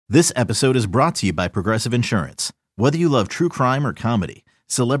This episode is brought to you by Progressive Insurance. Whether you love true crime or comedy,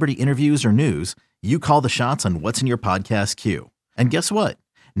 celebrity interviews or news, you call the shots on what's in your podcast queue. And guess what?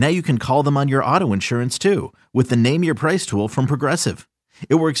 Now you can call them on your auto insurance too with the Name Your Price tool from Progressive.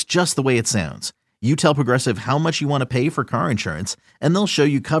 It works just the way it sounds. You tell Progressive how much you want to pay for car insurance, and they'll show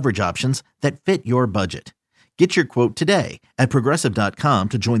you coverage options that fit your budget. Get your quote today at Progressive.com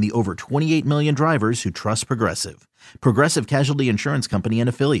to join the over 28 million drivers who trust Progressive. Progressive Casualty Insurance Company and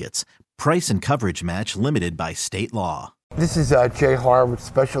Affiliates. Price and coverage match limited by state law. This is Jay Harwood,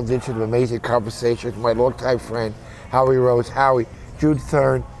 special edition of Amazing Conversations with my longtime friend, Howie Rose. Howie, June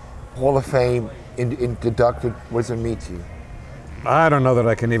 3rd, Hall of Fame, inducted. What does it mean to you? I don't know that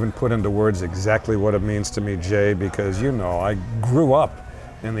I can even put into words exactly what it means to me, Jay, because, you know, I grew up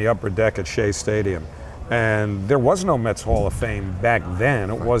in the upper deck at Shea Stadium. And there was no Mets Hall of Fame back then.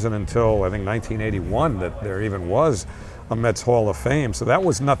 It wasn't until, I think, 1981 that there even was a Mets Hall of Fame. So that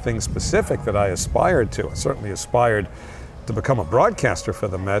was nothing specific that I aspired to. I certainly aspired to become a broadcaster for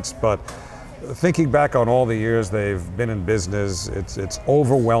the Mets, but thinking back on all the years they've been in business, it's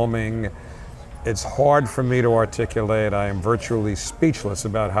overwhelming. It's hard for me to articulate. I am virtually speechless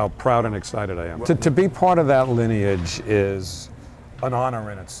about how proud and excited I am. To be part of that lineage is an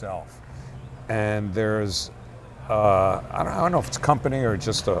honor in itself. And there's, I don't know if it's a company or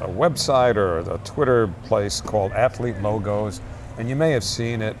just a website or a Twitter place called Athlete Logos, and you may have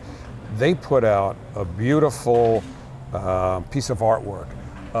seen it. They put out a beautiful piece of artwork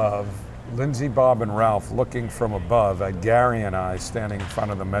of Lindsey, Bob, and Ralph looking from above at Gary and I standing in front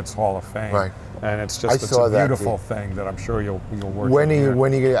of the Mets Hall of Fame. Right. And it's a beautiful thing that I'm sure you'll work on. When are you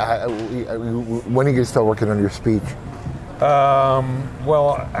going to start working on your speech?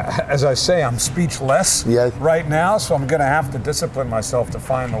 Well, as I say, I'm speechless right now, so I'm going to have to discipline myself to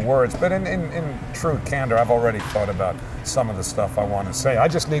find the words. But in true candor, I've already thought about some of the stuff I want to say. I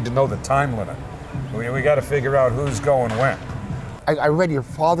just need to know the time limit. We got to figure out who's going when. I read your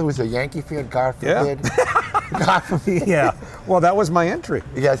father was a Yankee fan, God forbid. Yeah. God forbid. Yeah. Well, that was my entry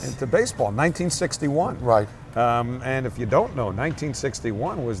into baseball, 1961. Right. And if you don't know,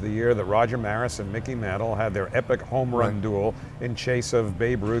 1961 was the year that Roger Maris and Mickey Mantle had their epic home run duel in chase of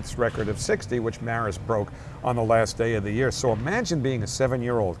Babe Ruth's record of 60, which Maris broke on the last day of the year. So imagine being a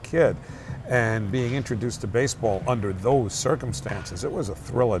 7-year-old kid and being introduced to baseball under those circumstances. It was a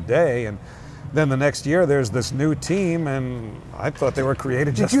thrill a day. And then the next year, there's this new team, and I thought they were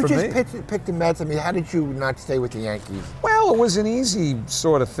created just for me. Did you just pick the Mets? I mean, how did you not stay with the Yankees? Well, it was an easy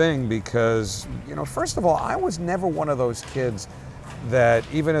sort of thing because, you know, first of all, I was never one of those kids that,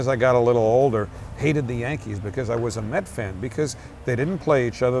 even as I got a little older, hated the Yankees because I was a Met fan, because they didn't play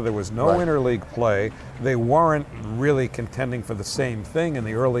each other. There was no interleague play. They weren't really contending for the same thing in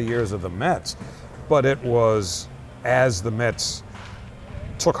the early years of the Mets. But it was, as the Mets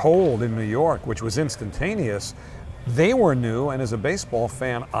took hold in New York, which was instantaneous, they were new, and as a baseball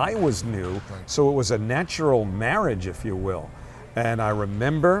fan, I was new, so it was a natural marriage, if you will. And I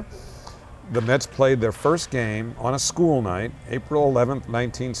remember the Mets played their first game on a school night, April 11th,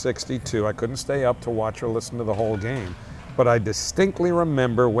 1962. I couldn't stay up to watch or listen to the whole game, but I distinctly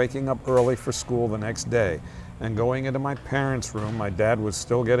remember waking up early for school the next day and going into my parents' room. My dad was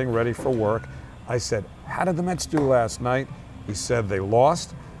still getting ready for work. I said, "How did the Mets do last night?" He said they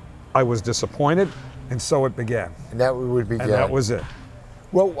lost. I was disappointed, and so it began. And that would begin. And that was it.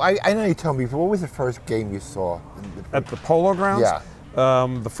 Well, I know you told me, but what was the first game you saw? At the Polo Grounds? Yeah.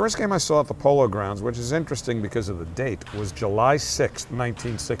 The first game I saw at the Polo Grounds, which is interesting because of the date, was July 6th,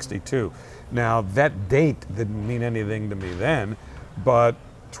 1962. Now, that date didn't mean anything to me then, but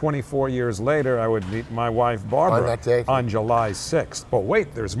 24 years later, I would meet my wife, Barbara, on July 6th. But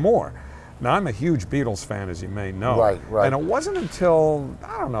wait, there's more. Now, I'm a huge Beatles fan, as you may know. Right. And it wasn't until,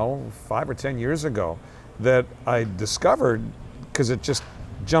 I don't know, 5 or 10 years ago that I discovered, because it just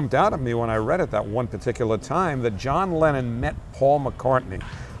jumped out at me when I read it that one particular time, that John Lennon met Paul McCartney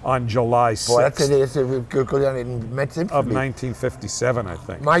on July 6th. Well, that's a go down in Mets infamy. Of 1957, I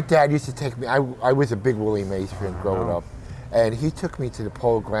think. My dad used to take me, I was a big Willie Mays fan growing up, and he took me to the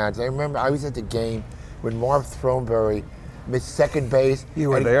Polo Grounds. I remember I was at the game when Marv Throneberry missed second base. You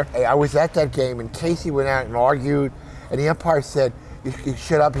were there? I was at that game, and Casey went out and argued, and the umpire said, "You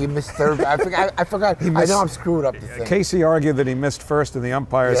shut up, he missed third." I forgot. I know I'm screwing up the thing. Casey argued that he missed first, and the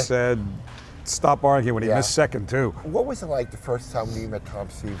umpire said, "Stop arguing." He missed second, too. What was it like the first time you met Tom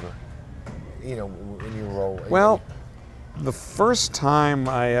Seaver, you know, in your role? Well, the first time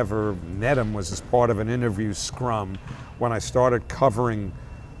I ever met him was as part of an interview scrum when I started covering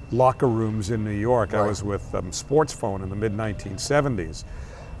locker rooms in New York. Right. I was with Sports Phone in the mid-1970s.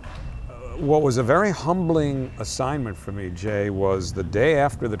 what was a very humbling assignment for me, Jay, was the day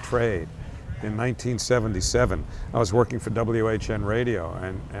after the trade in 1977. I was working for WHN Radio,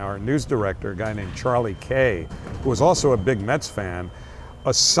 and our news director, a guy named Charlie Kay, who was also a big Mets fan,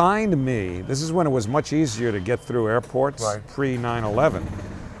 assigned me, this is when it was much easier to get through airports, pre 9/11,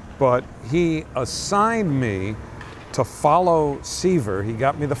 but he assigned me to follow Seaver. He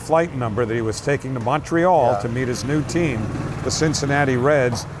got me the flight number that he was taking to Montreal to meet his new team, the Cincinnati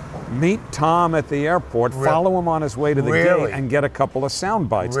Reds, meet Tom at the airport, follow him on his way to the game, and get a couple of sound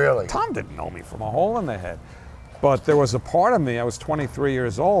bites. Tom didn't know me from a hole in the head. But there was a part of me, I was 23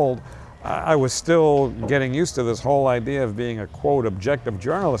 years old, I was still getting used to this whole idea of being a, quote, objective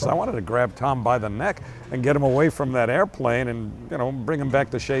journalist. I wanted to grab Tom by the neck and get him away from that airplane and, you know, bring him back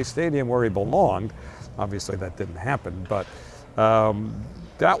to Shea Stadium where he belonged. Obviously that didn't happen, but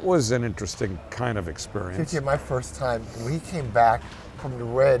that was an interesting kind of experience. My first time, when he came back from the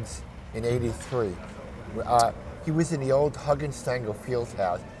Reds in '83, he was in the old Hugginstangle Field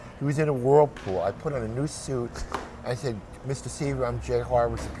House. He was in a whirlpool. I put on a new suit. I said, Mr. Seaver, I'm Jay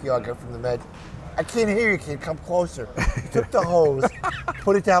Horwitz, the PR guy from the Mets. I can't hear you, kid. Come closer. Took the hose,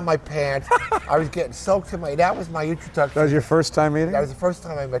 put it down my pants. I was getting soaked to my. That was my introduction. That was your first time meeting? That was the first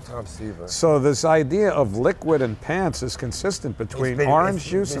time I met Tom Seaver. So this idea of liquid and pants is consistent between orange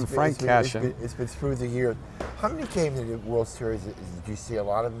juice and Frank Cashin. It's been through the years. How many games in the World Series did you see? A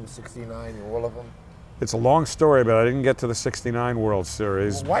lot of them, 69, all of them? It's a long story, but I didn't get to the '69 World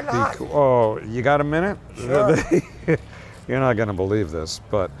Series. Well, why not? Oh, you got a minute? Sure. You're not going to believe this,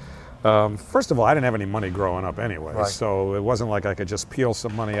 but first of all, I didn't have any money growing up anyway, so it wasn't like I could just peel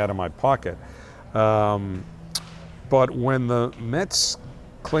some money out of my pocket. But when the Mets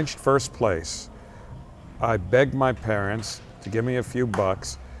clinched first place, I begged my parents to give me a few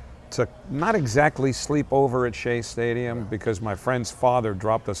bucks to not exactly sleep over at Shea Stadium because my friend's father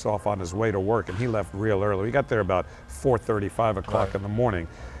dropped us off on his way to work and he left real early. We got there about 4:30, 5 o'clock in the morning,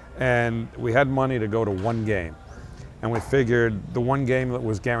 and we had money to go to one game. And we figured the one game that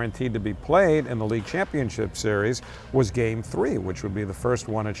was guaranteed to be played in the League Championship Series was Game 3, which would be the first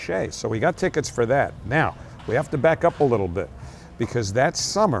one at Shea. So we got tickets for that. Now, we have to back up a little bit because that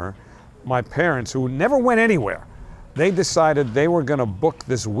summer, my parents, who never went anywhere, they decided they were going to book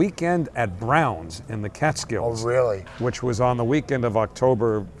this weekend at Brown's in the Catskills. Oh, really? Which was on the weekend of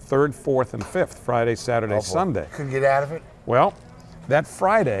October 3rd, 4th, and 5th, Friday, Saturday, Sunday. Couldn't get out of it? Well, that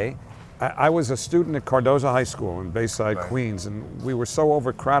Friday, I was a student at Cardozo High School in Bayside, Queens, and we were so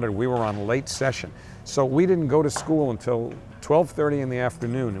overcrowded, we were on late session. So we didn't go to school until 12:30 in the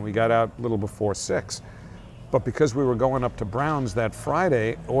afternoon, and we got out a little before 6. But because we were going up to Brown's that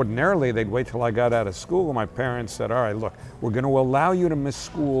Friday, ordinarily they'd wait till I got out of school. My parents said, all right, look, we're going to allow you to miss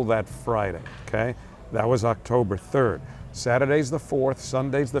school that Friday, okay? That was October 3rd. Saturday's the 4th,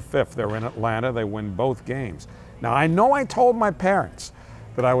 Sunday's the 5th. They're in Atlanta, they win both games. Now, I know I told my parents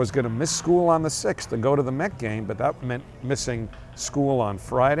that I was going to miss school on the 6th to go to the Met game, but that meant missing school on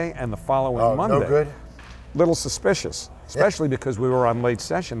Friday and the following Monday. No good? Little suspicious, especially because we were on late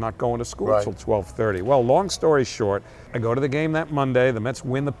session, not going to school until 12:30. Well, long story short, I go to the game that Monday. The Mets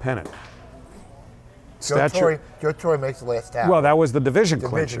win the pennant. Joe Torre makes the last out. Well, that was the division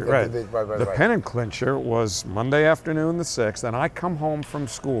clincher, right? The pennant clincher was Monday afternoon, the 6th, and I come home from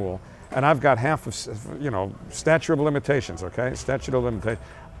school, and I've got half of, statute of limitations, okay? Statute of limitations.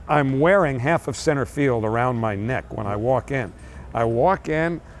 I'm wearing half of center field around my neck when I walk in.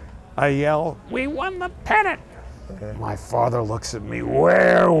 I yell, we won the pennant. My father looks at me,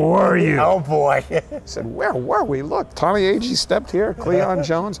 where were you? Oh, boy. I said, where were we? Look, Tommy Agee stepped here, Cleon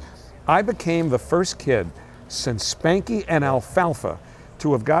Jones. I became the first kid since Spanky and Alfalfa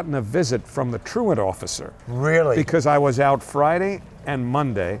to have gotten a visit from the truant officer. Really? Because I was out Friday and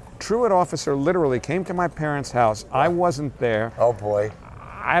Monday. Truant officer literally came to my parents' house. I wasn't there. Oh, boy.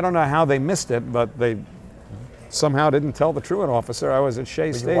 I don't know how they missed it, but they somehow didn't tell the truant officer I was at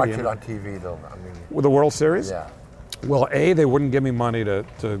Shea Stadium. You watch it on TV, though. With the World Series? Yeah. Well, A, they wouldn't give me money to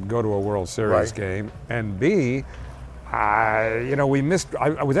go to a World Series game, and B, we missed.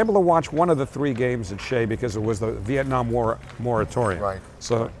 I was able to watch one of the 3 games at Shea because it was the Vietnam War moratorium. Right.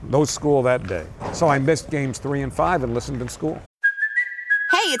 So no school that day. So I missed games 3 and 5 and listened in school.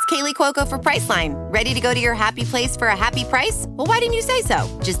 Hey, it's Kaylee Cuoco for Priceline. Ready to go to your happy place for a happy price? Well, why didn't you say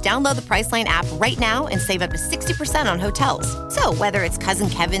so? Just download the Priceline app right now and save up to 60% on hotels. So whether it's Cousin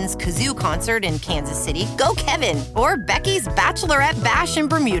Kevin's Kazoo Concert in Kansas City, go Kevin, or Becky's Bachelorette Bash in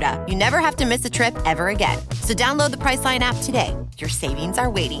Bermuda, you never have to miss a trip ever again. So download the Priceline app today. Your savings are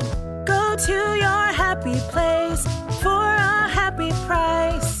waiting. Go to your happy place for a happy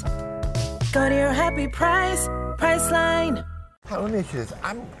price. Go to your happy price, Priceline. Let me ask you this.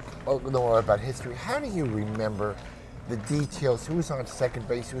 know about history. How do you remember the details? Who's on second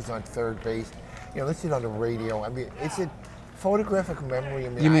base? Who's on third base? Listen on the radio. I mean, is it photographic memory? I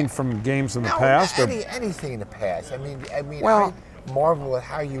mean, You mean from games in the past? Or? Anything in the past. I mean, Well, I marvel at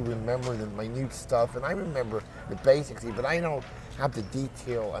how you remember the minute stuff, and I remember the basics, but I don't have the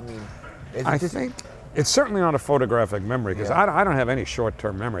detail. I mean, I think it's certainly not a photographic memory because I don't have any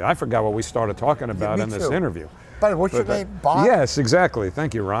short-term memory. I forgot what we started talking about in this interview. But what's your name, Bob? Yes, exactly.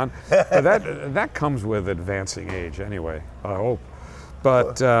 Thank you, Ron. But that comes with advancing age anyway, I hope.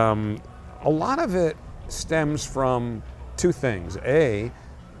 But a lot of it stems from two things. A,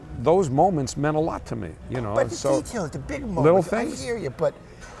 those moments meant a lot to me, But the details, the big moments. Little things. I hear you, but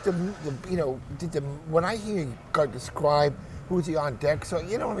when I hear you describe who's he on deck, so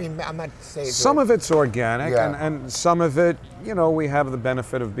you know what I mean. I'm not saying some of it's organic, Yeah. and some of it, we have the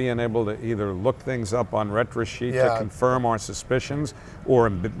benefit of being able to either look things up on retro sheet to confirm our suspicions, or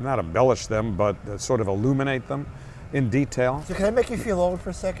not embellish them, but sort of illuminate them in detail. So can I make you feel old for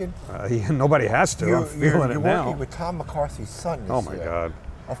a second? Nobody has to. I'm feeling it you're now. working with Tom McCarthy's son this Oh my year. God.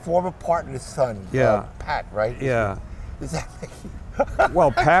 A former partner's son. Yeah. Pat, right? Yeah. Does that make you?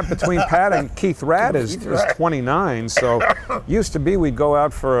 Well, between Pat and Keith Radd is 29, so used to be we'd go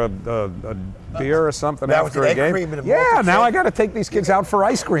out for a beer or something That after was a an egg game. cream and a Yeah, malted now shake. I got to take these kids out for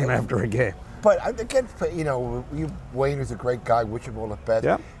ice cream after a game. But again, Wayne was a great guy. Wish him all the best.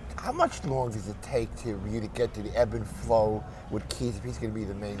 Yeah. How much longer does it take for you to get to the ebb and flow with Keith if he's going to be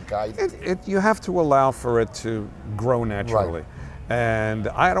the main guy? You have to allow for it to grow naturally. Right. And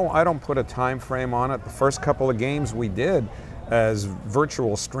I don't put a time frame on it. The first couple of games we did as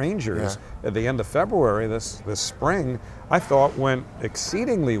virtual strangers at the end of February this spring, I thought went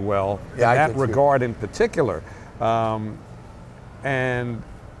exceedingly well in that regard in particular. And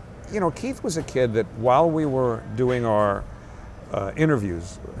Keith was a kid that while we were doing our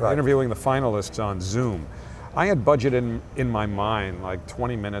interviews, interviewing the finalists on Zoom, I had budgeted in my mind like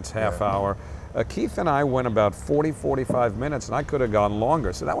 20 minutes, half hour. Keith and I went about 40, 45 minutes, and I could have gone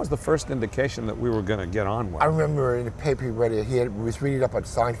longer. So that was the first indication that we were going to get on well. I remember in the paper he read it, he was reading up on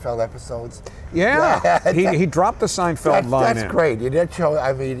Seinfeld episodes. Yeah, he dropped the Seinfeld line That's in. great. That show,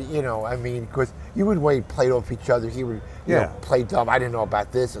 because you and Wade played off each other. He would play dumb. I didn't know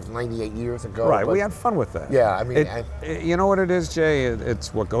about this. It was 98 years ago. Right, but we had fun with that. Yeah, I mean... you know what it is, Jay?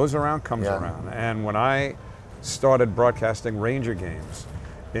 It's what goes around comes around. And when I started broadcasting Ranger games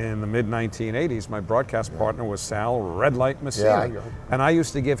in the mid-1980s, my broadcast partner was Sal Red Light Messina. Yeah, and I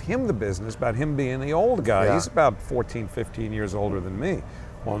used to give him the business about him being the old guy. Yeah. He's about 14, 15 years older than me.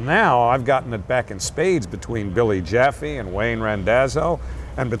 Well, now I've gotten it back in spades between Billy Jaffe and Wayne Randazzo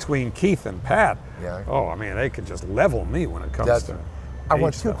and between Keith and Pat. Yeah. Oh, I mean, they could just level me when it comes to I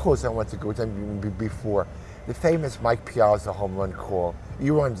want age two stuff. quotes I want to go with before. The famous Mike Piazza home run call.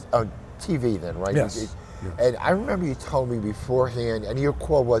 You were on TV then, right? Yes. And I remember you told me beforehand, and your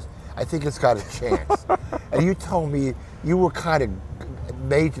quote was, "I think it's got a chance." And you told me you were kind of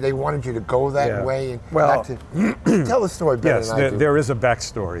they wanted you to go that way. And well, not to, tell the story better than I do. There is a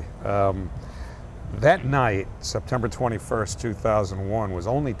backstory. That night, September 21st, 2001, was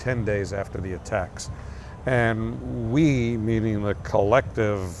only 10 days after the attacks. And we, meaning the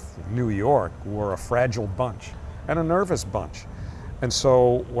collective New York, were a fragile bunch and a nervous bunch. And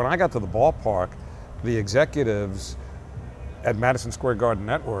so when I got to the ballpark, the executives at Madison Square Garden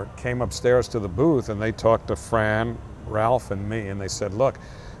Network came upstairs to the booth and they talked to Fran, Ralph, and me, and they said, look,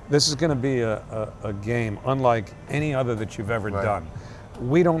 this is going to be a game unlike any other that you've ever done.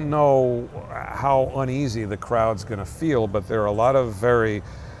 We don't know how uneasy the crowd's going to feel, but there are a lot of very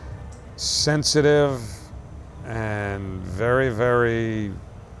sensitive and very, very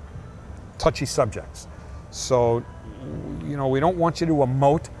touchy subjects. So, we don't want you to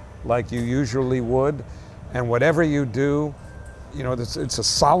emote like you usually would, and whatever you do, it's a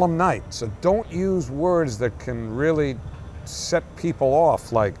solemn night. So don't use words that can really set people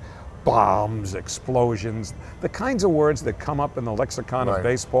off, like bombs, explosions, the kinds of words that come up in the lexicon of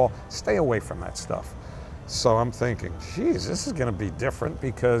baseball. Stay away from that stuff. So I'm thinking, geez, this is going to be different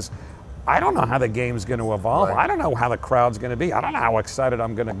because I don't know how the game's going to evolve. I don't know how the crowd's going to be. I don't know how excited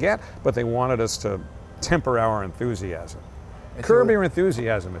I'm going to get, but they wanted us to temper our enthusiasm. Curb your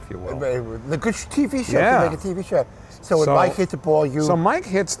enthusiasm, if you will. The good TV show, Yeah. to make a TV show. So when Mike hit the ball, So Mike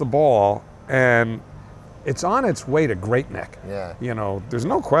hits the ball, and it's on its way to great neck. Yeah. There's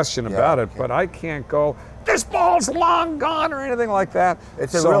no question about it, but I can't go, this ball's long gone, or anything like that.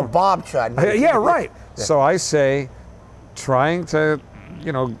 It's a real bomb shot. Yeah, right. So I say, trying to,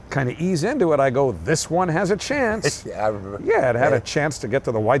 kind of ease into it, I go, this one has a chance. Yeah, I remember. Yeah, it had a chance to get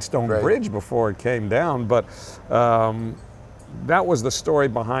to the Whitestone Bridge before it came down, but that was the story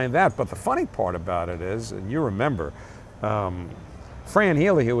behind that. But the funny part about it is, and you remember, Fran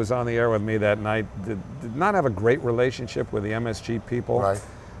Healy, who was on the air with me that night, did not have a great relationship with the MSG people. Right.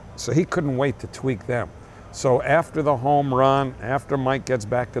 So he couldn't wait to tweak them. So after the home run, after Mike gets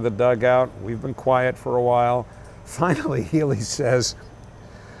back to the dugout, we've been quiet for a while. Finally, Healy says,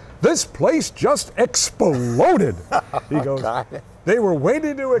 "This place just exploded." He goes, "They were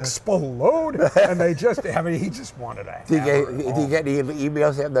waiting to explode, and they just, he just wanted to Did you get any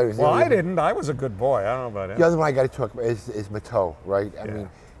emails? Well, I didn't. I was a good boy. I don't know about him. The other one I got to talk about is Mateau, right? I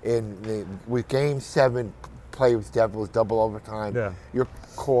mean, with Game 7, play with Devils, double overtime, your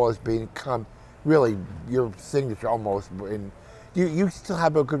call has become really your signature almost. And you still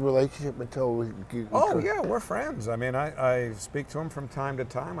have a good relationship with Mateau? Yeah, we're friends. I mean, I speak to him from time to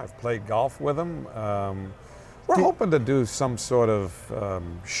time. I've played golf with him. We're hoping to do some sort of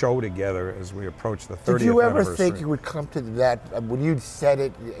show together as we approach the 30th anniversary. Did you ever think you would come to that, when you said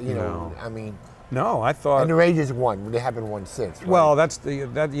it, you know, I mean... No, I thought... And the Rangers won. They haven't won since, right? Well,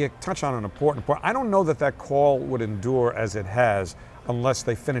 that you touch on an important point. I don't know that call would endure as it has unless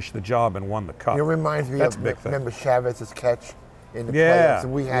they finish the job and won the Cup. It reminds me That's of, a big thing. remember Chavez's catch in the playoffs?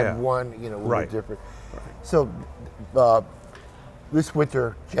 We had one, you know, we were different. Right. So, this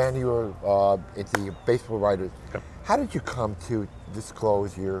winter, January, it's the Baseball Writers. How did you come to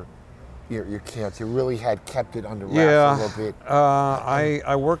disclose your cancer? You really had kept it under wraps a little bit.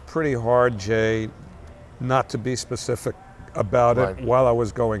 I worked pretty hard, Jay, not to be specific about it while I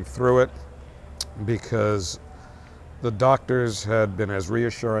was going through it, because the doctors had been as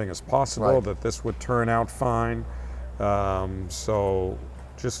reassuring as possible that this would turn out fine. So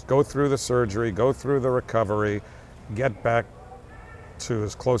just go through the surgery, go through the recovery, get back to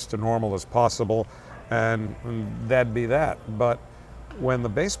as close to normal as possible, and that'd be that. But when the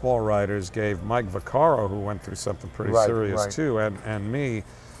baseball writers gave Mike Vaccaro, who went through something pretty serious too, and me,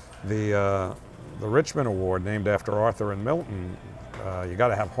 the Richmond Award, named after Arthur and Milton, You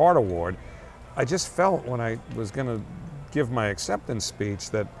Gotta Have Heart Award, I just felt when I was going to give my acceptance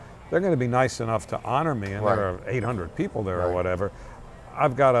speech that they're going to be nice enough to honor me, and there are 800 people there or whatever.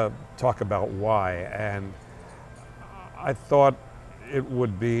 I've got to talk about why, and I thought it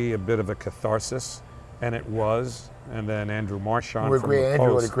would be a bit of a catharsis, and it was. And then Andrew Marchand from the Andrew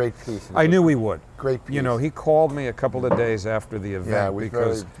Post. had a great piece. I knew he would. Great piece. You know, he called me a couple of days after the event. Yeah, it was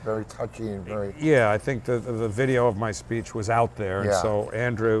because very touchy and very... Yeah, I think the video of my speech was out there, and so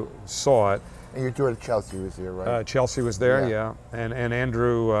Andrew saw it. And your daughter Chelsea was there, right? Chelsea was there, And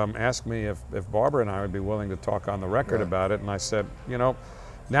Andrew asked me if Barbara and I would be willing to talk on the record about it, and I said, you know,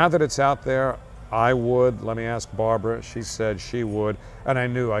 now that it's out there, I would. Let me ask Barbara. She said she would, and I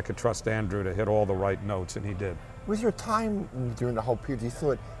knew I could trust Andrew to hit all the right notes, and he did. Was your time during the whole period, you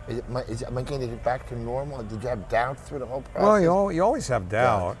thought, am I getting it back to normal? Did you have doubts through the whole process? Well, you always have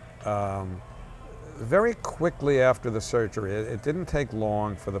doubt. Very quickly after the surgery, it didn't take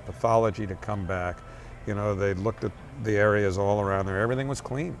long for the pathology to come back. You know, they looked at the areas all around there. Everything was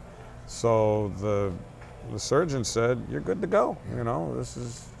clean. So the surgeon said, you're good to go. You know,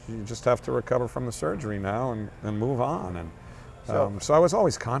 you just have to recover from the surgery now and move on. And so I was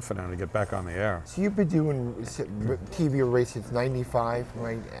always confident to get back on the air. So you've been doing TV race since '95,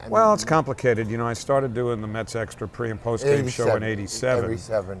 right? Well, it's complicated. You know, I started doing the Mets Extra pre- and post-game show in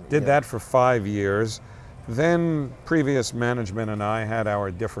 '87. Did that for 5 years. Then previous management and I had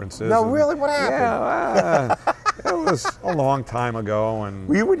our differences. No, really? What happened? Yeah, it was a long time ago. And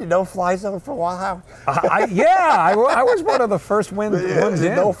were you in the no-fly zone for a while, Howie? I was one of the first ones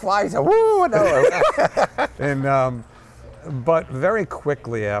in. No-fly zone. Woo, no. And but very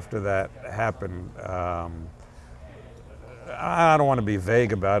quickly after that happened, I don't want to be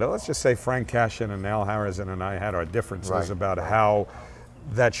vague about it. Let's just say Frank Cashin and Al Harrison and I had our differences about how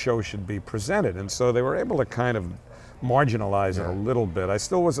that show should be presented. And so they were able to kind of marginalize it a little bit. I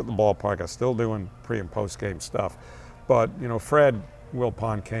still was at the ballpark. I was still doing pre- and post-game stuff. But, you know, Fred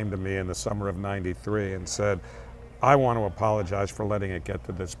Wilpon came to me in the summer of '93 and said, I want to apologize for letting it get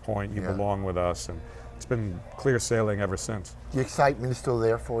to this point. You belong with us. And it's been clear sailing ever since. The excitement is still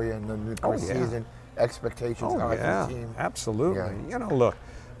there for you in the new season, expectations high for the team. Absolutely. You know, look,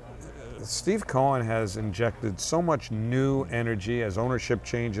 Steve Cohen has injected so much new energy, as ownership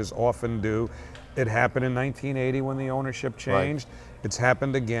changes often do. It happened in 1980 when the ownership changed. It's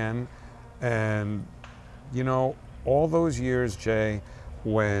happened again. And, you know, all those years, Jay,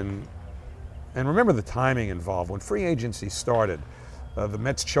 and remember the timing involved. When free agency started, the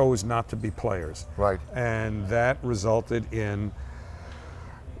Mets chose not to be players. Right. And that resulted in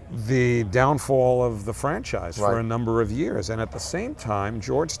the downfall of the franchise for Right. a number of years. And at the same time,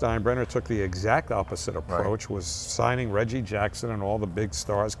 George Steinbrenner took the exact opposite approach, was signing Reggie Jackson and all the big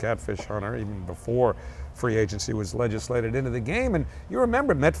stars, Catfish Hunter, even before free agency was legislated into the game. And you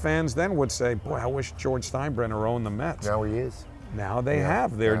remember, Met fans then would say, boy, I wish George Steinbrenner owned the Mets. Now he is. Now they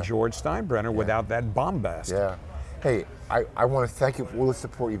have their George Steinbrenner without that bombast. Yeah. Hey, I want to thank you for all the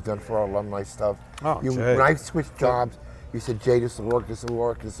support you've done for our alumni stuff. Oh, Jay. When I switched jobs, you said, Jay, this will work, this will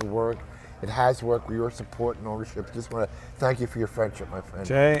work, this will work. It has worked with your support and ownership. Just want to thank you for your friendship, my friend.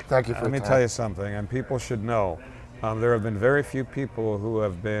 Jay, thank you for let me your time. tell you something, and people should know, there have been very few people who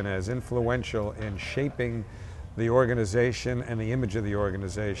have been as influential in shaping the organization and the image of the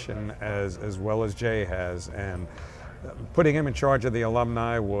organization as well as Jay has. And putting him in charge of the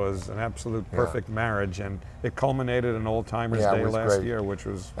alumni was an absolute perfect marriage, and it culminated in Old Timers Day last year, which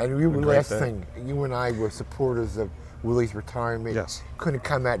was and a great last day. thing, you and I were supporters of Willie's retirement. Yes. Couldn't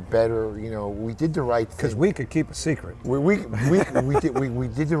come out better. You know, we did the right thing. Because we could keep a secret. We did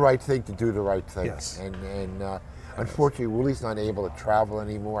the right thing to do the right thing. Yes. And unfortunately, Willie's not able to travel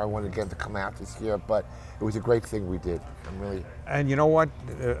anymore. I wanted to get him to come out this year, but it was a great thing we did. I'm really. And you know what?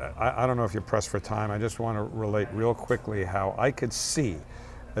 I don't know if you're pressed for time. I just want to relate real quickly how I could see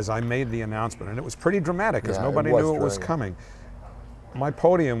as I made the announcement, and it was pretty dramatic because nobody knew it was coming. My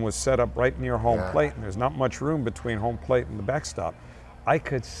podium was set up right near home plate, and there's not much room between home plate and the backstop. I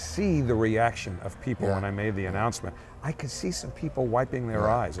could see the reaction of people when I made the announcement. I could see some people wiping their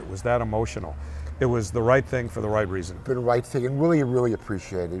eyes. It was that emotional. It was the right thing for the right reason. For the right thing, and Willie really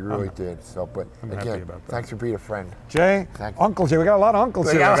appreciated it. He really did. So, but I'm again, happy about that. thanks for being a friend. Jay, Thank you. Uncle Jay, we got a lot of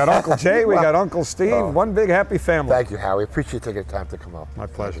uncles here. We got Uncle Jay, we got Uncle Steve, one big happy family. Thank you, Howie. Appreciate you taking the time to come up. My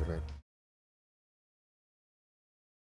pleasure. Thanks, man.